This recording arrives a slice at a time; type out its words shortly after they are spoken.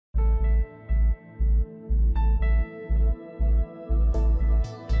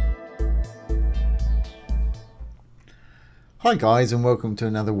Hi guys, and welcome to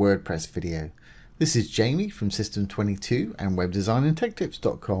another WordPress video. This is Jamie from System22 and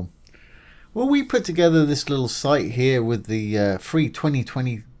webdesignandtechtips.com. Well, we put together this little site here with the free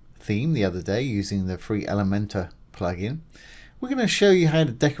 2020 theme the other day using the free Elementor plugin. We're going to show you how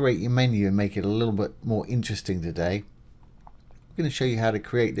to decorate your menu and make it a little bit more interesting today. We're going to show you how to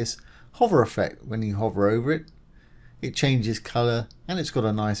create this hover effect. When you hover over it, it changes color and it's got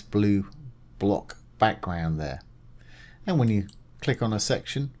a nice blue block background there. And when you click on a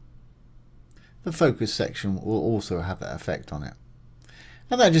section, the focus section will also have that effect on it.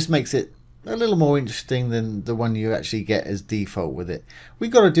 And that just makes it a little more interesting than the one you actually get as default with it.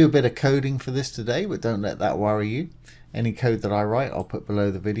 We've got to do a bit of coding for this today, but don't let that worry you. Any code that I write, I'll put below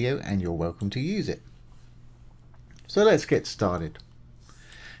the video and you're welcome to use it. So let's get started.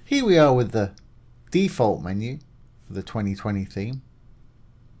 Here we are with the default menu for the 2020 theme.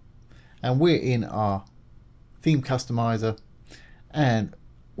 And we're in our theme customizer and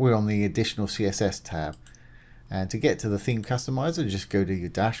we're on the additional CSS tab, and to get to the theme customizer just go to your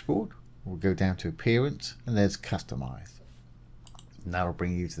dashboard. We'll go down to appearance and there's customize, and that'll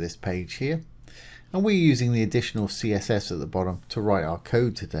bring you to this page here, and we're using the additional CSS at the bottom to write our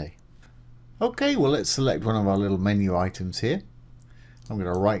code today. Okay, well, let's select one of our little menu items here. I'm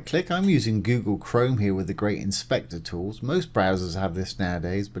going to right click. I'm using Google Chrome here with the great inspector tools. Most browsers have this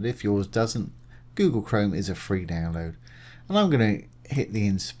nowadays, but if yours doesn't, Google Chrome is a free download. And I'm going to hit the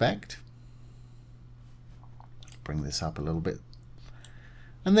inspect. Bring this up a little bit.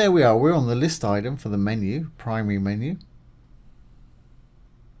 And there we are. We're on the list item for the menu, primary menu.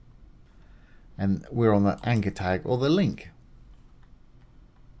 And we're on the anchor tag or the link.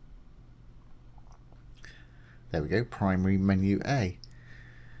 There we go, primary menu A.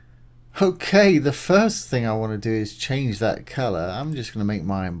 Okay, the first thing I want to do is change that color. I'm just going to make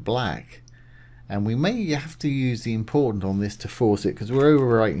mine black. And we may have to use the important on this to force it because we're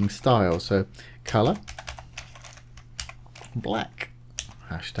overwriting style. So color black,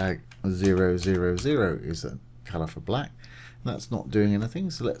 hashtag 000 is the color for black. That's not doing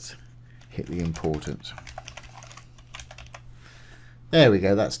anything, so let's hit the important. There we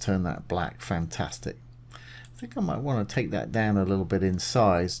go, that's turned that black. Fantastic. I think I might want to take that down a little bit in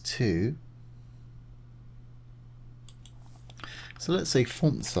size too. So let's say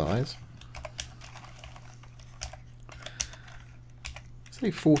font size, say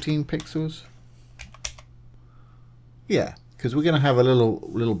 14 pixels. Yeah, because we're going to have a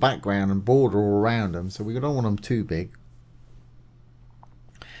little background and border all around them, so we don't want them too big.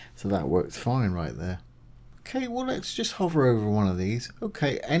 So that works fine right there. Okay, well, let's just hover over one of these.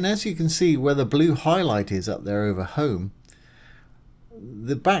 Okay, and as you can see where the blue highlight is up there over home,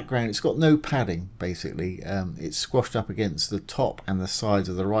 the background, it's got no padding basically. It's squashed up against the top and the sides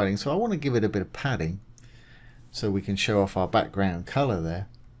of the writing, so I want to give it a bit of padding so we can show off our background color there.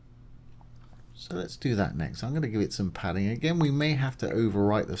 So let's do that next. I'm going to give it some padding. Again, we may have to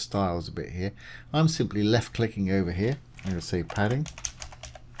overwrite the styles a bit here. I'm simply left clicking over here. I'm going to say padding.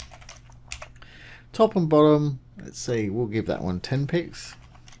 Top and bottom, let's say we'll give that one 10 pixels.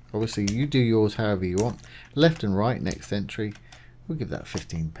 Obviously you do yours however you want. Left and right, next entry, we'll give that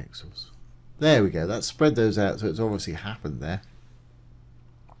 15 pixels. There we go, that's spread those out, so it's obviously happened there.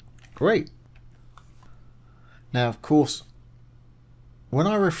 Great. Now of course, when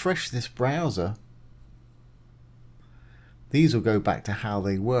I refresh this browser, these will go back to how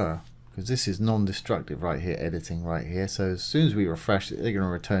they were, because this is non-destructive right here, editing right here. So as soon as we refresh it, they're going to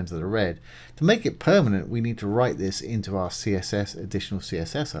return to the red. To make it permanent, we need to write this into our CSS, additional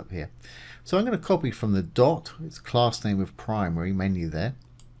CSS up here. So I'm going to copy from the dot, it's class name of primary menu there,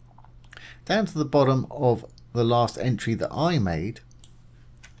 down to the bottom of the last entry that I made.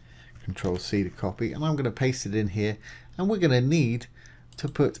 Control C to copy, and I'm going to paste it in here, and we're going to need to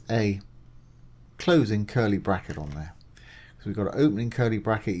put a closing curly bracket on there. So we've got an opening curly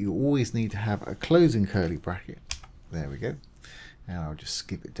bracket, you always need to have a closing curly bracket. There we go. And I'll just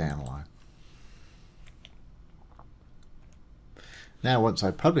skip it down a line. Now once I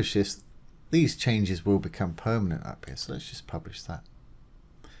publish this, these changes will become permanent up here. So let's just publish that.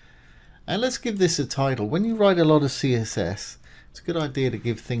 And let's give this a title. When you write a lot of CSS, it's a good idea to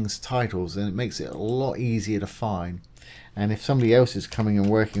give things titles, and it makes it a lot easier to find. And if somebody else is coming and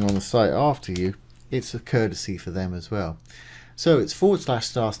working on the site after you, it's a courtesy for them as well. So it's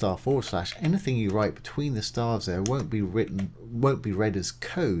 / / anything you write between the stars there won't be read as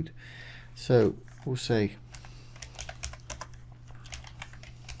code. So we'll say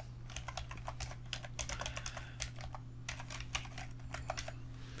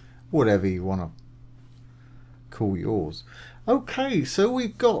whatever you want to call yours. Okay, so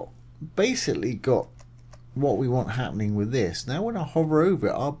we've basically got what we want happening with this. Now when I hover over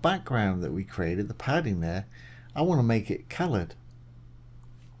it, our background that we created, the padding there, I want to make it colored.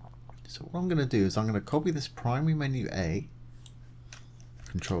 So what I'm going to do is I'm going to copy this primary menu A,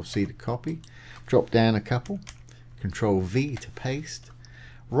 Control C to copy, drop down a couple, Control V to paste.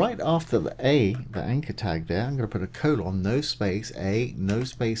 Right after the A, the anchor tag there, I'm going to put a colon, no space, A, no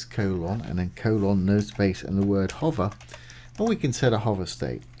space, colon, and then colon, no space, and the word hover. And we can set a hover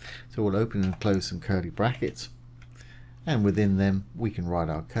state. So we'll open and close some curly brackets, and within them we can write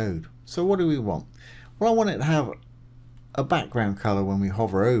our code. So what do we want? Well, I want it to have a background color when we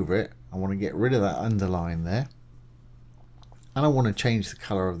hover over it. I want to get rid of that underline there, and I want to change the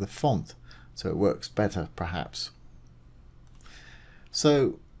color of the font so it works better perhaps.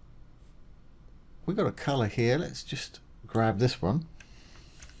 So we've got a color here. Let's just grab this one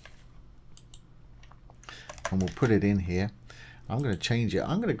and we'll put it in here. I'm going to change it.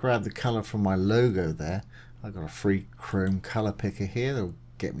 I'm going to grab the color from my logo there. I've got a free Chrome color picker here that'll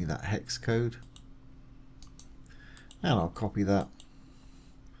get me that hex code, and I'll copy that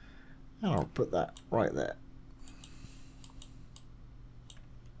and I'll put that right there.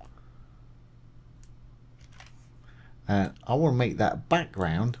 And I want to make that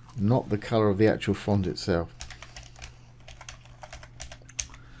background not the color of the actual font itself.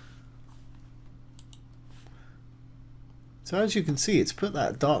 So as you can see, it's put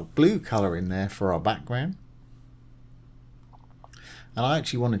that dark blue color in there for our background. And I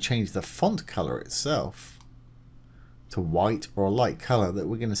actually want to change the font color itself to white or a light color that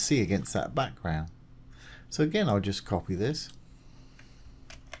we're going to see against that background. So again, I'll just copy this.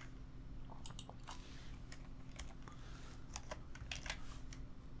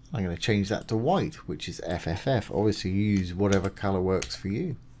 I'm going to change that to white, which is FFF. Obviously, you use whatever color works for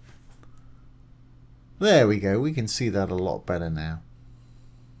you. There we go. We can see that a lot better now.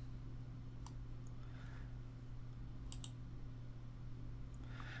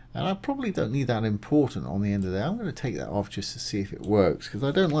 And I probably don't need that important on the end of there. I'm going to take that off just to see if it works, because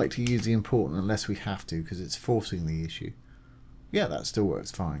I don't like to use the important unless we have to, because it's forcing the issue. Yeah, that still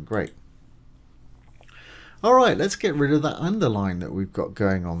works fine. Great. Alright, let's get rid of that underline that we've got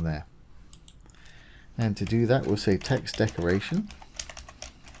going on there. And to do that, we'll say text decoration,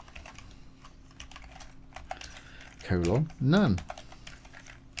 colon, none,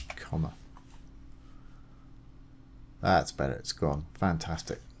 comma. That's better, it's gone.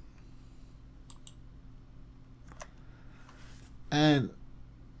 Fantastic. And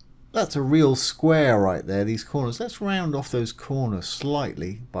that's a real square right there, these corners. Let's round off those corners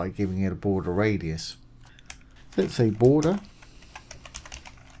slightly by giving it a border radius. Let's say border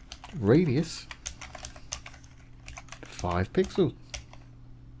radius 5 pixels.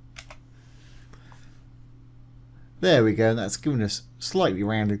 There we go, and that's given us slightly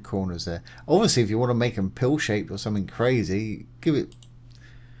rounded corners there. Obviously, if you want to make them pill shaped or something crazy, give it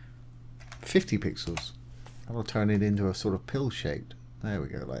 50 pixels. That'll turn it into a sort of pill shaped. There we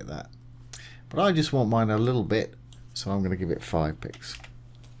go, like that. But I just want mine a little bit, so I'm going to give it 5 pixels.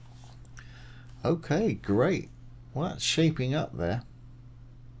 Okay, great. Well, that's shaping up there.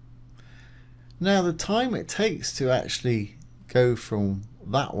 Now the time it takes to actually go from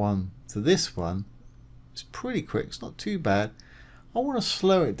that one to this one is pretty quick. It's not too bad. I want to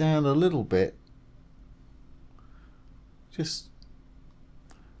slow it down a little bit. Just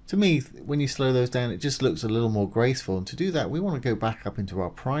to me, when you slow those down, it just looks a little more graceful. And to do that, we want to go back up into our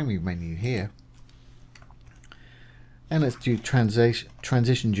primary menu here. And let's do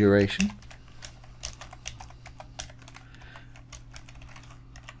transition duration.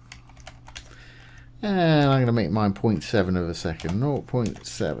 And I'm going to make mine 0.7 of a second,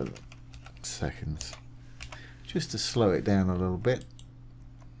 0.7 seconds, just to slow it down a little bit.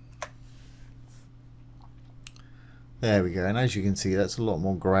 There we go, and as you can see, that's a lot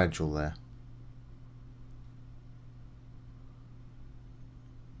more gradual there.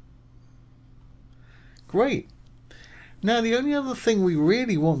 Great. Now the only other thing we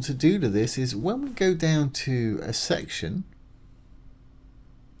really want to do to this is when we go down to a section,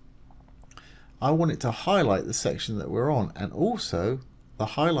 I want it to highlight the section that we're on, and also the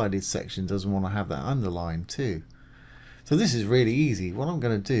highlighted section doesn't want to have that underline too. So this is really easy. What I'm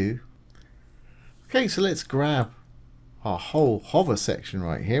going to do, okay, so let's grab our whole hover section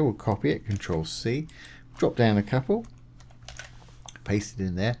right here. We'll copy it, Control C, drop down a couple, paste it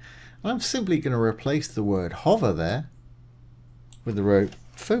in there. And I'm simply going to replace the word hover there with the word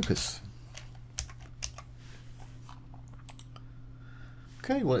focus.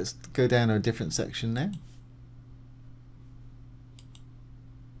 Okay, well, let's go down to a different section now.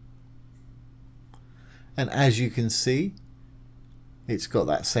 And as you can see, it's got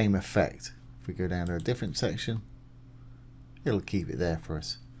that same effect. If we go down to a different section, it'll keep it there for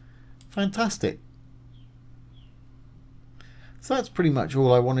us. Fantastic. So that's pretty much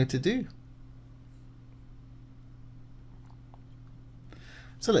all I wanted to do.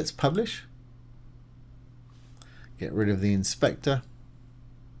 So let's publish. Get rid of the inspector.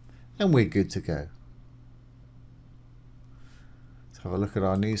 And we're good to go. Let's have a look at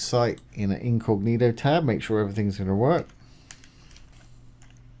our new site in an incognito tab. Make sure everything's going to work.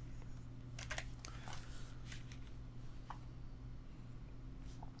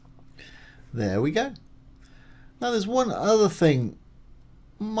 There we go. Now there's one other thing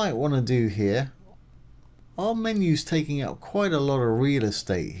I might want to do here. Our menu's taking up quite a lot of real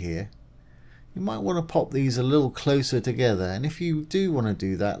estate here. You might want to pop these a little closer together, and if you do want to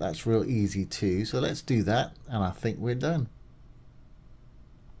do that, that's real easy too. So let's do that, and I think we're done.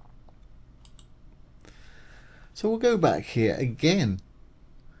 So we'll go back here again.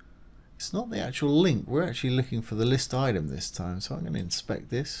 It's not the actual link, we're actually looking for the list item this time, so I'm going to inspect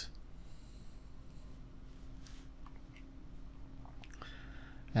this.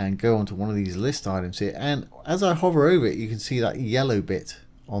 And go onto one of these list items here, and as I hover over it, you can see that yellow bit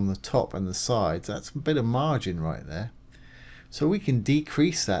on the top and the sides. That's a bit of margin right there, so we can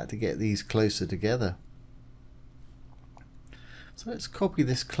decrease that to get these closer together. So let's copy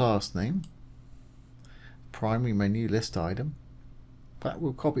this class name, primary menu list item, but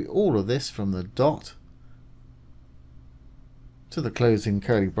we'll copy all of this from the dot to the closing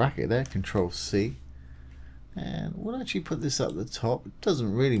curly bracket there, Control C. And we'll actually put this up the top. It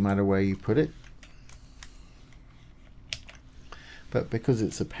doesn't really matter where you put it, but because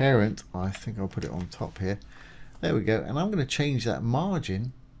it's a parent, I think I'll put it on top here. There we go. And I'm going to change that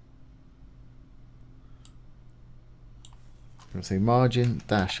margin. I'm going to say margin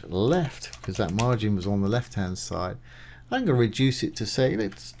dash left, because that margin was on the left hand side. I'm going to reduce it to say,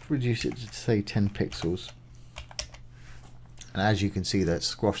 let's reduce it to say 10 pixels. And as you can see, that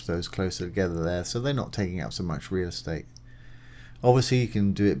squashed those closer together there, so they're not taking up so much real estate. Obviously you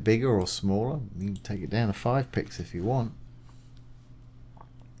can do it bigger or smaller. You can take it down to 5 pixels if you want.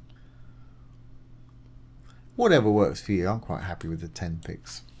 Whatever works for you. I'm quite happy with the 10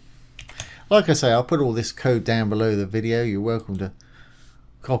 pixels. Like I say, I'll put all this code down below the video. You're welcome to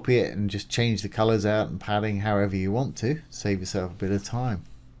copy it and just change the colors out and padding however you want to. Save yourself a bit of time.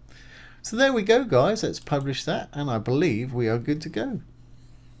 So there we go, guys. Let's publish that, and I believe we are good to go.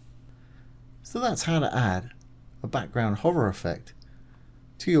 So that's how to add a background hover effect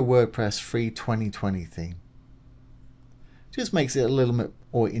to your WordPress free 2020 theme. Just makes it a little bit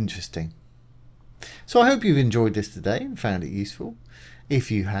more interesting. So I hope you've enjoyed this today and found it useful.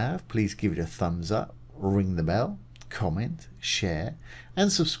 If you have, please give it a thumbs up, ring the bell, comment, share,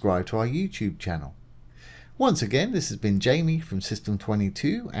 and subscribe to our YouTube channel. Once again, this has been Jamie from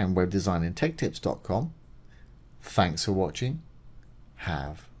System22 and webdesignandtechtips.com. Thanks for watching.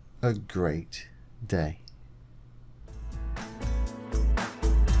 Have a great day.